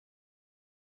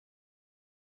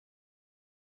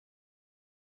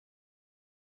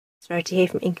Rarity here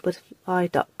from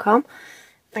inkybutterfly.com.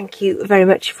 Thank you very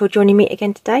much for joining me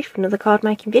again today for another card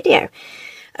making video.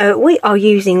 We are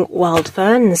using Wild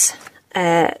Fern's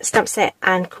stamp set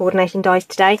and coordinating dies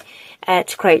today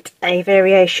to create a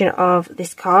variation of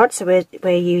this card. So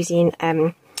we're using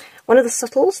one of the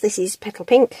subtles. This is Petal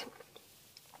Pink,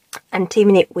 and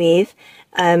teaming it with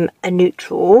a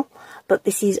neutral, but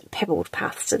this is Pebbled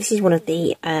Path. So this is one of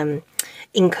the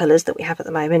in colours that we have at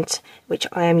the moment, which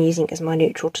I am using as my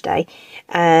neutral today.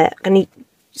 I'm going to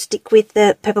stick with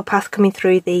the Pebble Path coming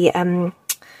through the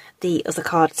other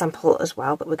card sample as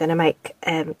well that we're going to make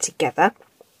together.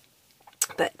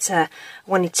 But I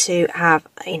wanted to have,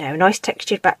 you know, a nice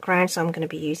textured background, so I'm going to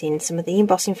be using some of the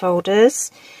embossing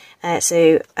folders. I'll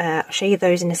show you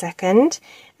those in a second.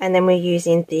 And then we're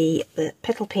using the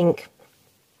Petal Pink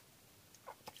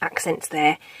accents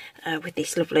there with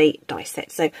this lovely die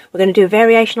set. So we're going to do a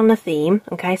variation on the theme.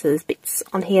 Okay, so there's bits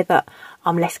on here that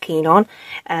I'm less keen on.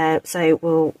 So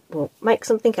we'll make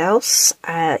something else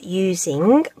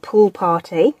using Pool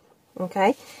Party.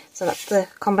 Okay, so that's the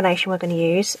combination we're going to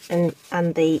use, and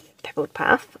the Pebbled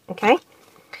Path. Okay.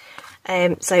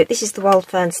 So this is the Wild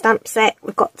Fern stamp set.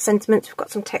 We've got sentiments, we've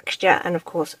got some texture, and of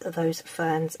course those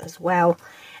ferns as well.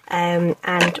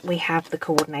 And we have the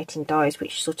coordinating dies,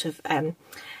 which sort of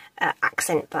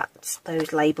accent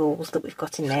those labels that we've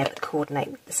got in there that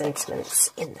coordinate with the sentiments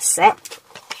in the set.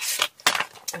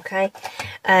 Okay,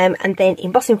 and then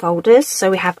embossing folders.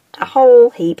 So we have a whole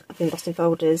heap of embossing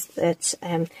folders that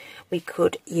we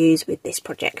could use with this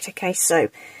project. Okay, so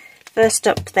first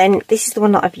up then, this is the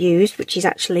one that I've used, which is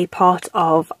actually part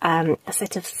of a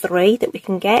set of 3 that we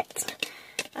can get.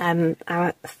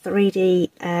 Our 3D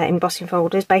embossing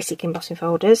folders, basic embossing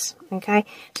folders. Okay,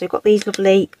 so we've got these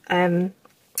lovely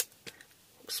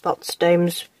spots,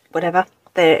 domes, whatever.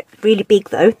 They're really big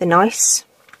though, they're nice.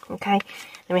 Okay,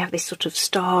 and we have this sort of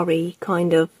starry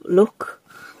kind of look,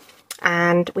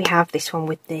 and we have this one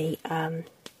with the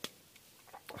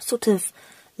sort of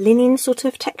linen sort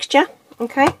of texture.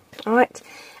 Okay, all right,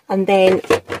 and then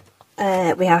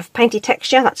we have painted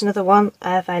texture. That's another one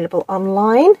available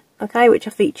online. Okay, which I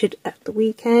featured at the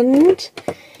weekend.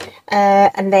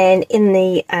 And then in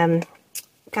the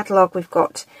catalogue we've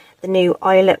got the new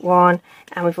eyelet one,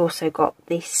 and we've also got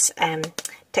this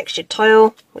textured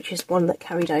tile, which is one that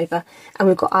carried over, and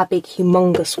we've got our big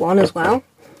humongous one as well.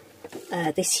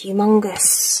 This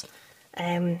humongous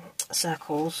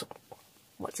circles,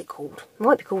 what's it called? It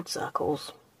might be called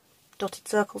circles, dotted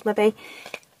circles maybe.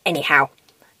 Anyhow,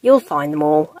 you'll find them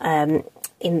all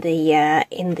in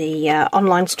the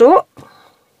online store,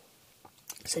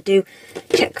 so do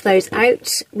check those out.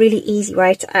 Really easy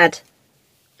way to add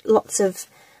lots of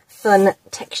fun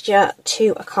texture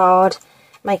to a card,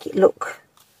 make it look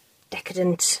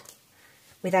decadent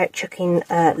without chucking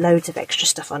loads of extra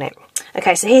stuff on it.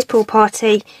 Okay, so here's Pool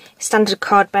Party, standard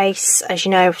card base, as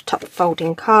you know, top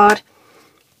folding card,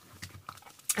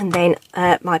 and then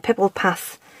my Pebbled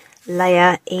Path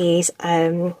layer is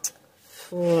 5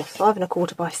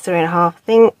 1/4 by 3 1/2, I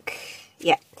think.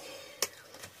 Yeah.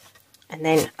 And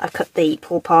then I cut the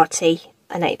Pool Party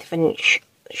 1/8 of an inch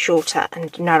shorter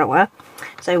and narrower.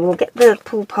 So we'll get the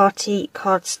Pool Party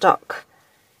cardstock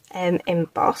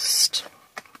embossed.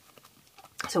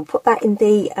 So we'll put that in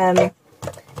the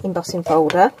embossing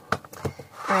folder,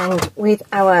 and with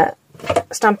our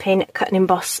Stampin' Cut and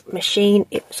Emboss machine,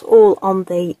 it's all on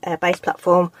the base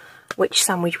platform, which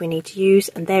sandwich we need to use,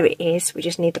 and there it is. We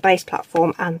just need the base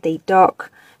platform and the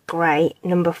dark grey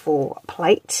number 4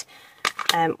 plate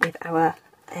with our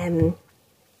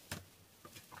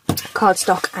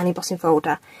cardstock and embossing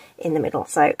folder in the middle.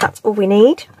 So that's all we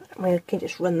need. We can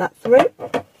just run that through.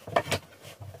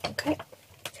 Okay,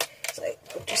 so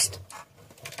we'll just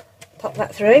pop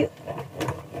that through.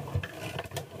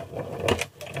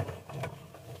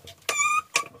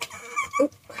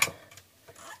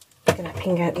 Going to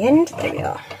ping out the end. There we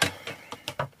are.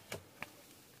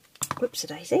 Whoops a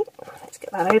daisy. Let's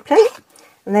get that open.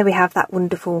 And there we have that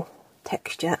wonderful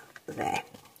texture there.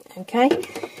 Okay,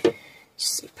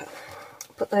 super.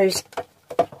 Put those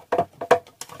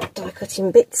die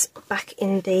cutting bits back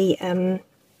in the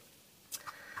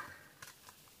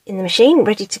machine,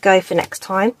 ready to go for next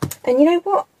time. And you know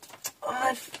what?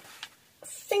 I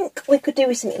think we could do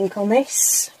with some ink on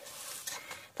this.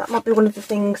 That might be one of the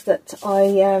things that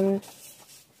I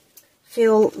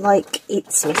feel like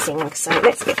it's missing. So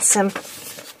let's get some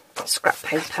scrap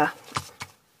paper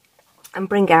and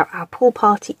bring out our Pool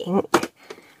Party ink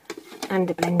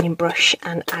and a blending brush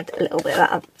and add a little bit of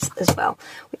that as well,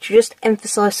 which will just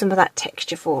emphasise some of that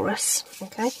texture for us.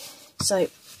 Okay, so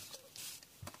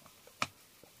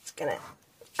it's going to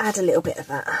add a little bit of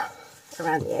that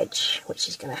around the edge, which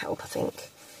is going to help, I think,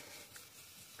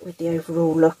 with the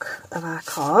overall look of our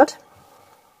card.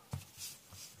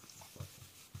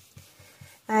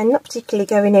 And not particularly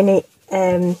going any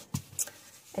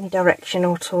direction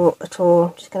at all.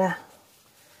 I'm just going to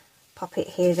pop it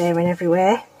here, there and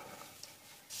everywhere.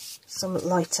 Some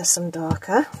lighter, some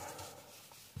darker.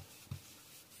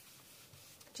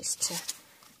 Just to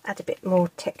add a bit more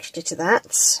texture to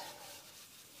that.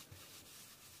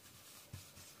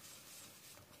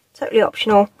 Totally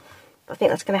optional, but I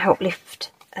think that's going to help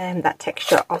lift that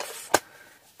texture off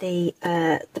the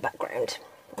background.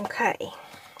 Okay.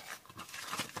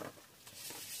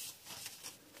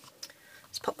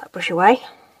 Let's pop that brush away.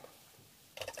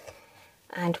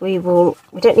 And we don't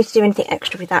need to do anything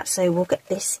extra with that, so we'll get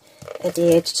this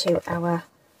adhered to our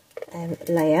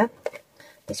layer.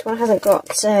 This one hasn't got,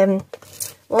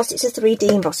 whilst it's a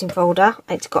 3D embossing folder,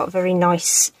 it's got a very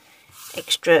nice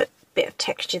extra bit of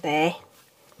texture there.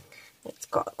 It's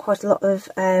got quite a lot of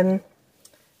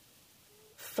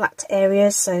flat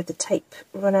areas, so the tape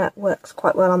runner works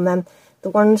quite well on them. The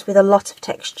ones with a lot of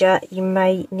texture, you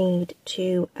may need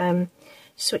to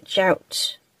switch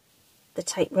out the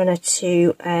tape runner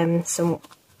to some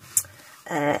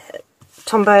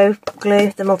Tombow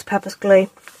glue, the multi-purpose glue,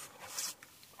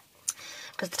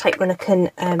 because the tape runner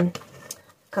can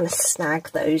kind of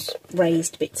snag those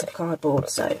raised bits of cardboard,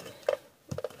 so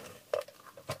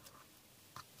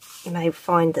you may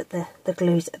find that the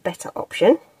glue's a better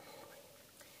option.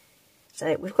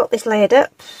 So we've got this layered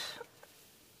up,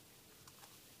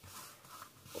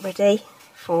 ready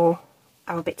for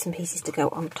our bits and pieces to go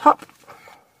on top.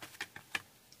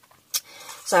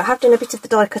 So I have done a bit of the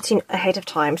die cutting ahead of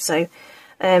time. So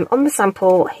on the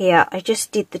sample here, I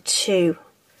just did the 2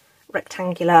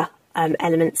 rectangular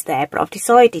elements there, but I've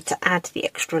decided to add the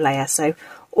extra layer. So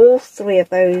all 3 of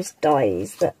those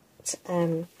dies that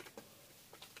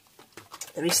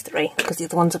there is 3, because the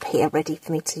other one's up here ready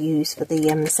for me to use for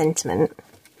the sentiment.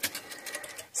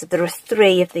 So there are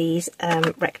 3 of these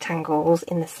rectangles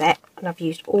in the set, and I've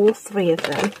used all 3 of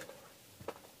them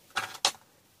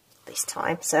this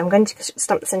time. So I'm going to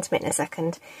stamp the sentiment in a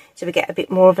second, so we get a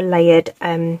bit more of a layered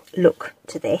look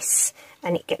to this,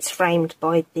 and it gets framed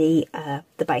by the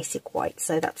basic white.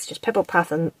 So that's just Pebble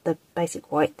Path and the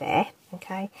basic white there.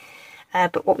 Okay,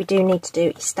 but what we do need to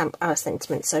do is stamp our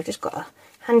sentiment. So I've just got a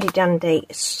handy dandy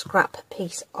scrap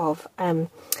piece of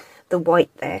the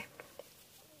white there.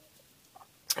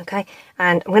 Okay,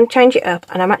 and I'm going to change it up,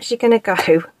 and I'm actually going to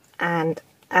go and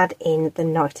add in the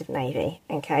Night of Navy.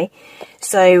 Okay,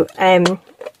 so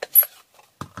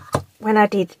when I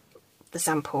did the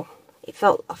sample, I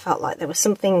felt like there was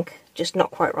something just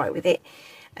not quite right with it.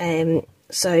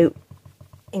 So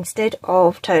instead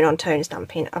of tone on tone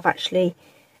stamping, I've actually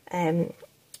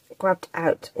grabbed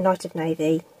out Night of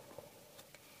Navy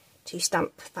to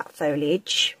stamp that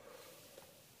foliage.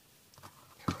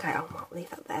 Okay, I'll leave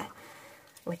that there.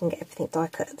 We can get everything die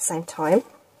cut at the same time.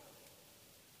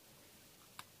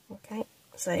 Okay,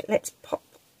 so let's pop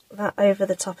that over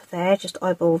the top of there, just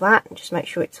eyeball that and just make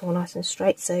sure it's all nice and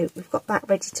straight. So we've got that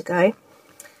ready to go.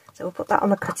 So we'll put that on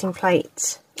the cutting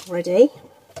plate ready.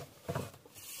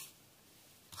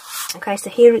 Okay,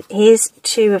 so here's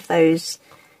 2 of those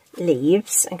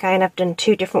leaves. Okay, and I've done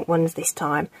 2 different ones this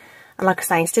time. And like I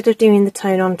say, instead of doing the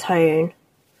tone on tone,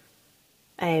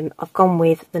 I've gone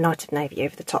with the Night of Navy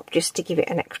over the top, just to give it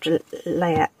an extra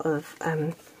layer of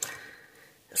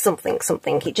something.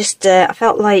 It just I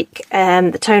felt like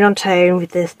the tone on tone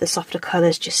with the softer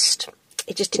colours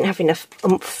it just didn't have enough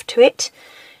oomph to it.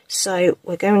 So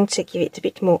we're going to give it a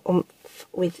bit more oomph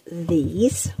with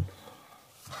these.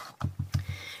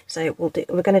 So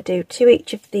we're going to do 2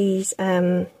 each of these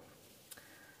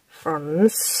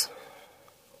fronds.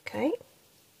 Okay.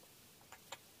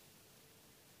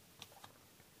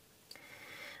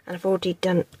 And I've already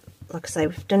done, like I say,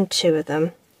 we've done 2 of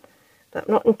them, but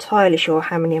I'm not entirely sure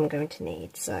how many I'm going to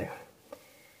need. So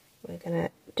we're going to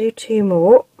do 2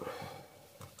 more,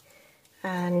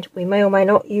 and we may or may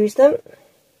not use them,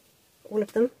 all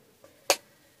of them,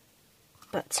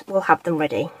 but we'll have them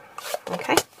ready.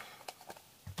 Okay.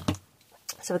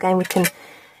 So again, we can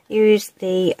use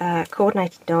the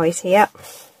coordinated dies here.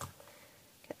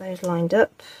 Get those lined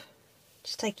up.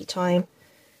 Just take your time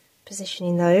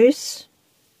positioning those.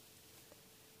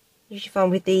 Usually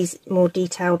find with these more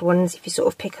detailed ones, if you sort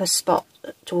of pick a spot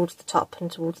towards the top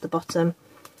and towards the bottom,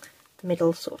 the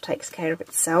middle sort of takes care of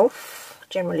itself,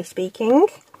 generally speaking.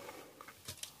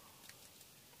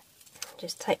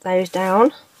 Just take those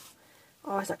down.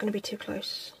 Oh, is that going to be too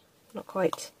close? Not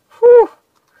quite. Whew.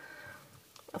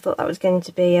 I thought that was going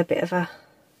to be a bit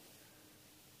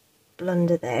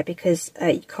blunder there, because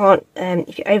you can't,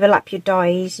 if you overlap your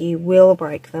dies, you will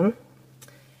break them.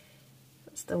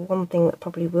 That's the one thing that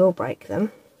probably will break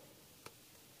them.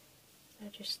 So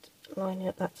just lining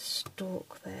up that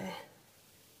stalk there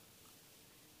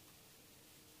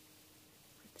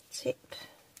with the tip.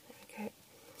 There we go.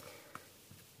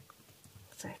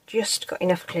 So I've just got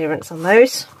enough clearance on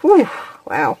those. Whew,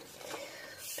 wow.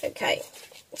 Okay,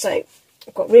 so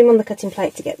I've got room on the cutting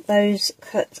plate to get those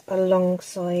cut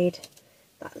alongside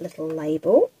that little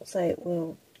label. So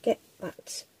we'll get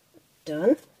that done.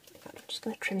 In fact, I'm just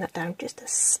going to trim that down just a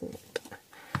snip,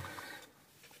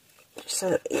 just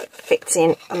so that it fits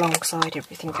in alongside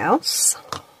everything else.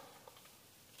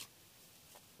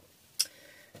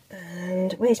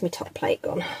 And where's my top plate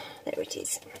gone? There it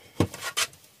is.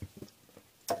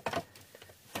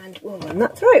 And we'll run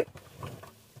that through.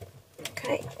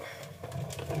 Okay.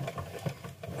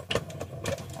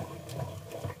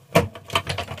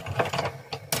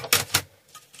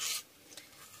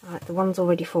 Right, the one's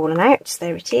already fallen out.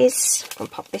 There it is. I'll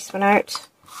pop this one out.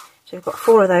 So we've got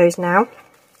 4 of those now.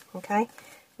 Okay,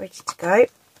 ready to go.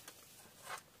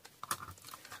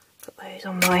 Put those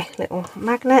on my little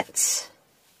magnets.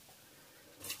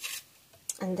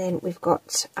 And then we've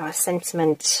got our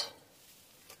sentiment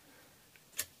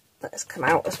that has come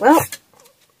out as well.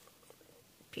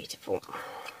 Beautiful.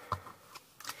 I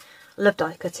love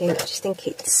die cutting. I just think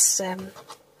it's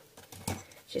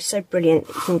just so brilliant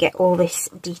that you can get all this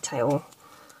detail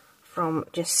from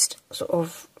just sort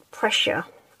of pressure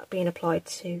being applied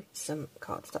to some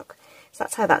cardstock. So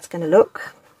that's how that's going to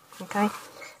look. Okay,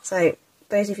 so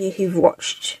those of you who've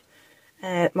watched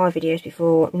my videos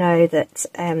before know that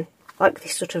like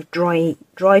this sort of dry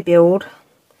build,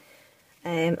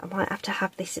 I might have to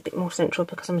have this a bit more central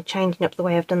because I'm changing up the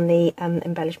way I've done the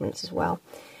embellishments as well.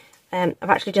 I've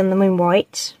actually done them in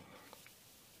white,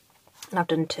 and I've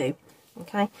done 2.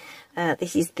 Okay,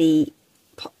 this is the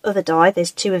other die.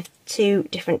 There's two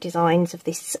different designs of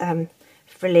this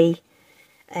frilly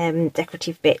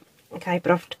decorative bit. Okay,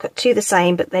 but I've got 2 the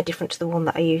same, but they're different to the one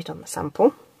that I used on the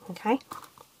sample. Okay,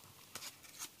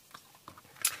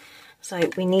 so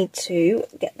we need to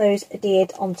get those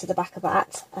adhered onto the back of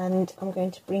that, and I'm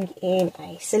going to bring in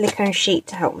a silicone sheet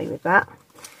to help me with that,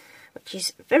 which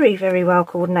is very, very well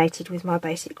coordinated with my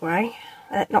basic grey,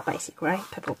 not basic grey,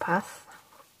 Pebble Path.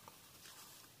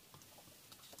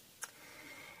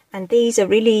 And these are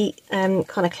really kind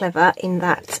of clever in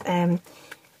that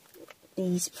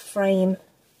these frame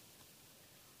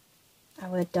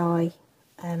our die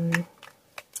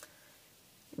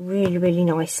really, really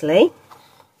nicely.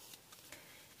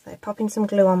 So popping some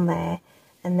glue on there,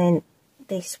 and then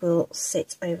this will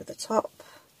sit over the top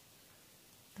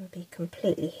and be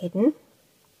completely hidden.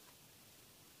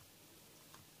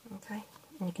 Okay,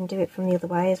 and you can do it from the other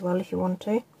way as well if you want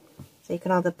to. So you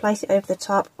can either place it over the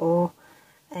top or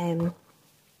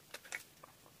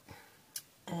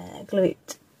glue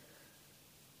it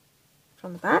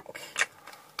from the back.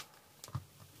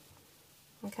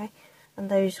 Okay, and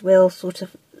those will sort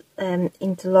of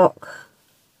interlock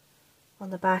on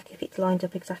the back if it's lined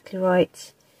up exactly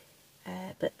right,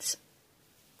 but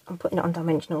I'm putting it on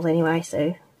dimensionals anyway, so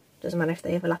it doesn't matter if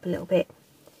they overlap a little bit.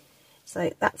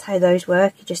 So that's how those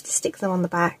work. You just stick them on the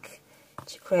back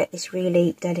to create this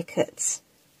really delicate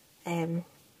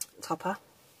topper.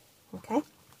 Okay,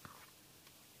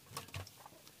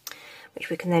 which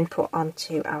we can then put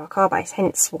onto our card base,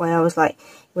 hence why I was like,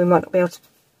 we might not be able to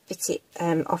fit it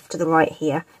off to the right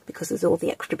here, because there's all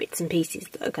the extra bits and pieces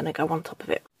that are going to go on top of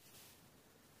it.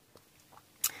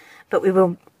 But we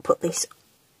will put this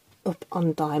up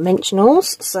on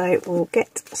dimensionals, so we'll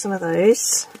get some of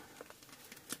those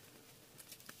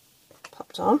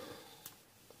popped on.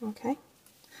 Okay,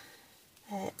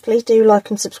 please do like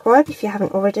and subscribe if you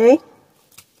haven't already.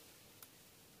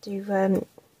 Do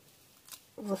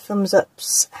all the thumbs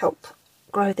ups help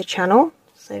grow the channel,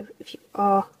 so if you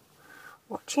are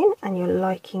watching and you're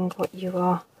liking what you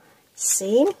are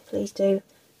seeing, please do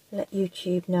let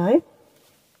YouTube know.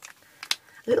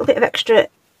 A little bit of extra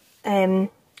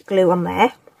glue on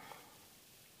there,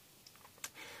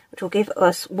 which will give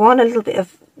us 1, a little bit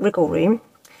of wriggle room,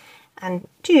 and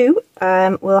 2,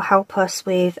 will help us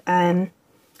with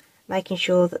making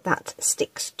sure that that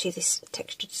sticks to this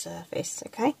textured surface.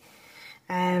 Okay,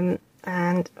 and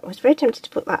I was very tempted to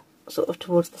put that sort of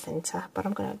towards the centre, but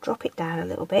I'm going to drop it down a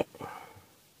little bit.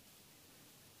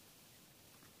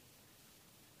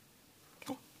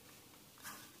 Okay,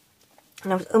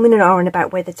 and I was umming and ahhing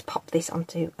about whether to pop this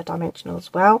onto a dimensional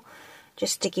as well,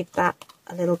 just to give that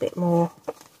a little bit more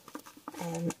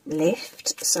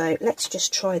lift. So let's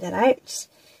just try that out.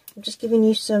 I'm just giving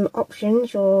you some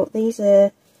options. These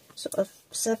are sort of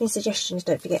serving suggestions.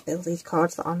 Don't forget all these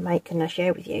cards that I make and I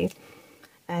share with you,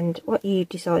 and what you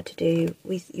decide to do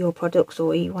with your products,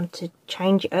 or you want to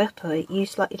change it up or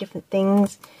use slightly different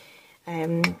things.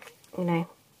 You know,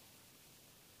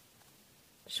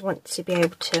 just want to be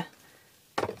able to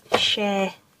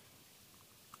share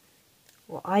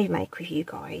what I make with you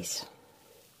guys,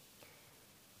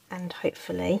 and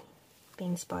hopefully be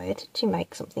inspired to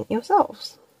make something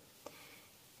yourselves.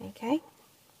 Okay,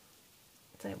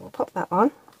 so we'll pop that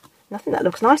on. And I think that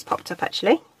looks nice popped up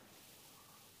actually.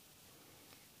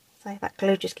 So that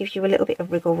glue just gives you a little bit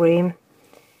of wriggle room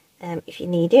if you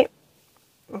need it.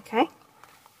 Okay,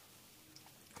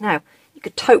 now you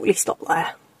could totally stop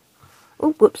there.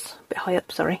 Oh, whoops, a bit high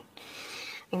up, sorry.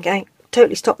 Okay,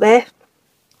 totally stop there,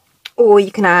 or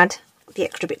you can add the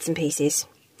extra bits and pieces.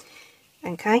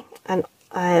 Okay, and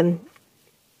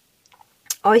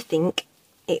I think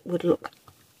it would look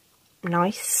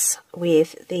nice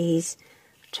with these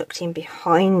tucked in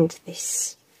behind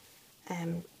this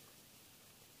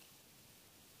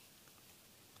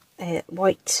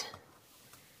white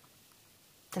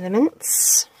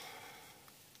elements.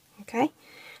 Okay,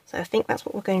 so I think that's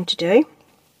what we're going to do.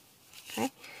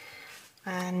 Okay,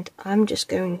 and I'm just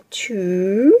going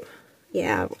to,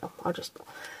 yeah, I'll just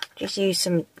use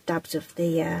some dabs of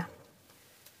the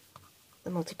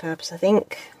multi-purpose, I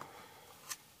think.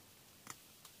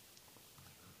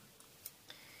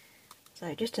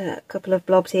 So just a couple of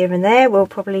blobs here and there will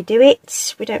probably do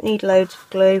it. We don't need loads of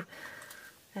glue,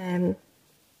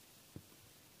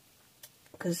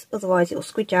 because otherwise it will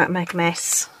squidge out and make a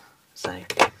mess. So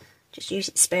just use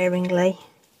it sparingly.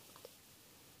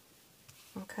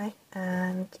 Okay,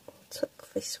 and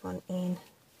tuck this one in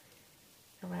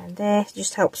around there. It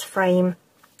just helps frame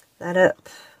that up.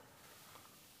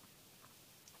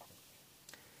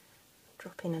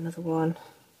 Drop in another one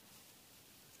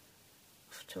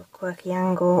to a quirky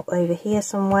angle over here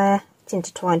somewhere. It's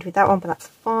intertwined with that one, but that's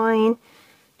fine.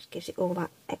 Just gives it all that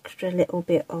extra little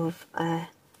bit of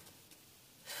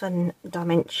fun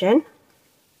dimension.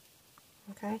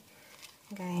 Okay,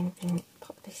 again, and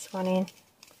pop this one in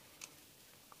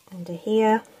under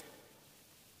here.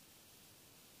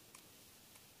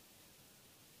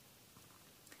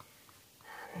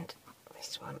 And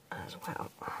this one as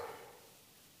well.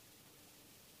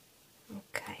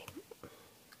 Okay.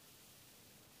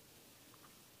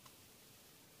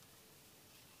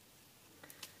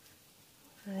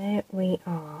 There we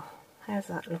are. How's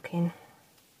that looking?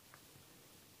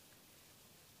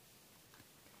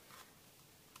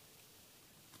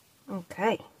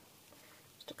 Okay,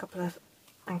 just a couple of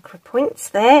anchor points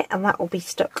there, and that will be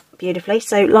stuck beautifully.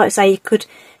 So like I say, you could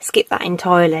skip that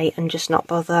entirely and just not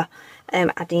bother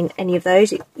adding any of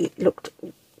those. It looked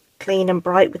clean and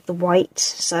bright with the white,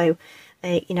 so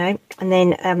you know. And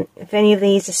then if any of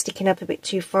these are sticking up a bit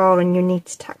too far and you need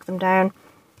to tack them down,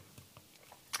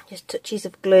 just touches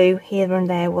of glue here and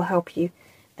there will help you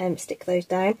stick those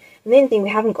down. And the only thing we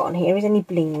haven't got on here is any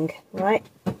bling, right?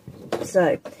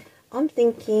 So I'm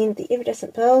thinking the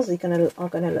iridescent pearls are gonna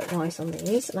look nice on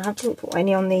these, and I haven't put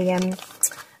any on the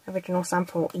original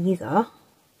sample either,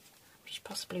 which is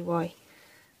possibly why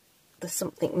there's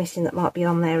something missing that might be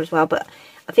on there as well. But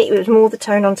I think it was more the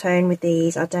tone on tone with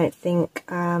these. I don't think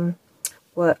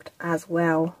worked as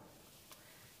well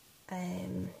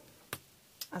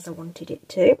as I wanted it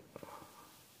to.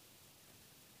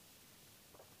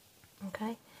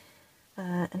 Okay,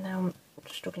 and now I'm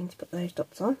struggling to put those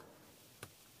dots on.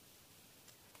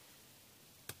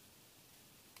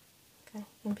 Okay,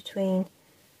 in between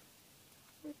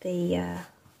the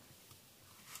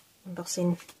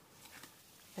embossing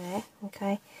there.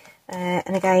 Okay,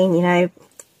 and again, you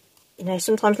know,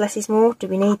 sometimes less is more. Do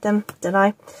we need them? Don't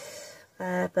know.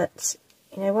 But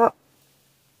you know what?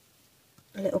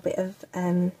 A little bit of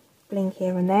bling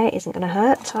here and there isn't going to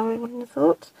hurt, I wouldn't have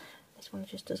thought. This one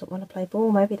just doesn't want to play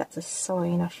ball. Maybe that's a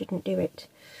sign I shouldn't do it.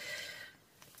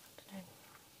 I don't know.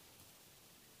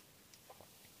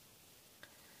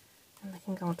 And they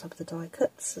can go on top of the die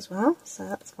cuts as well, so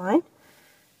that's fine.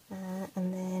 And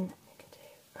then we can do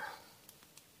a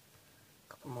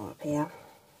couple more up here.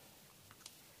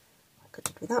 I could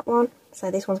do with that one. So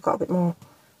this one's got a bit more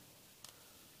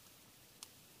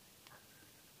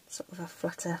sort of a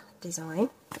flatter design.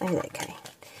 Okay,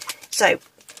 so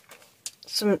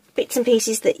some bits and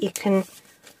pieces that you can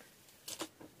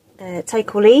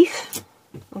take or leave.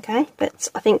 Okay, but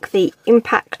I think the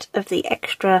impact of the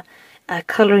extra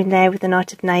colour in there with the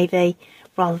Night of Navy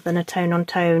rather than a tone on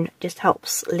tone just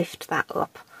helps lift that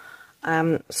up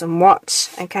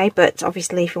somewhat. Okay, but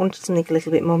obviously if you wanted something a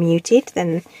little bit more muted,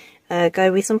 then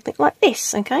go with something like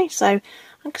this. Okay, so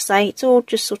like I say, it's all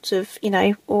just sort of, you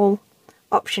know, all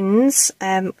options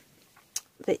that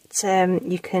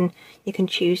you can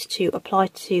choose to apply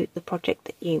to the project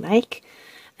that you make.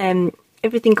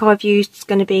 Everything I've used is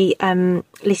going to be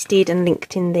listed and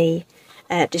linked in the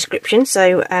description,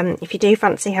 so if you do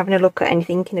fancy having a look at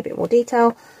anything in a bit more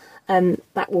detail,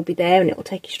 that will be there, and it will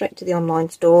take you straight to the online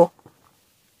store.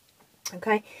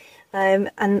 Okay,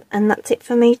 and that's it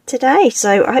for me today.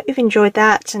 So I hope you've enjoyed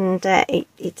that, and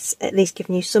it's at least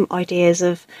given you some ideas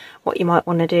of what you might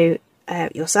want to do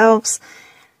yourselves.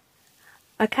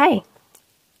 Okay,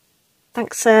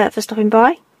 thanks for stopping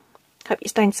by. Hope you're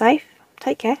staying safe.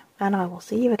 Take care, and I will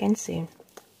see you again soon.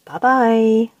 Bye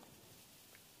bye.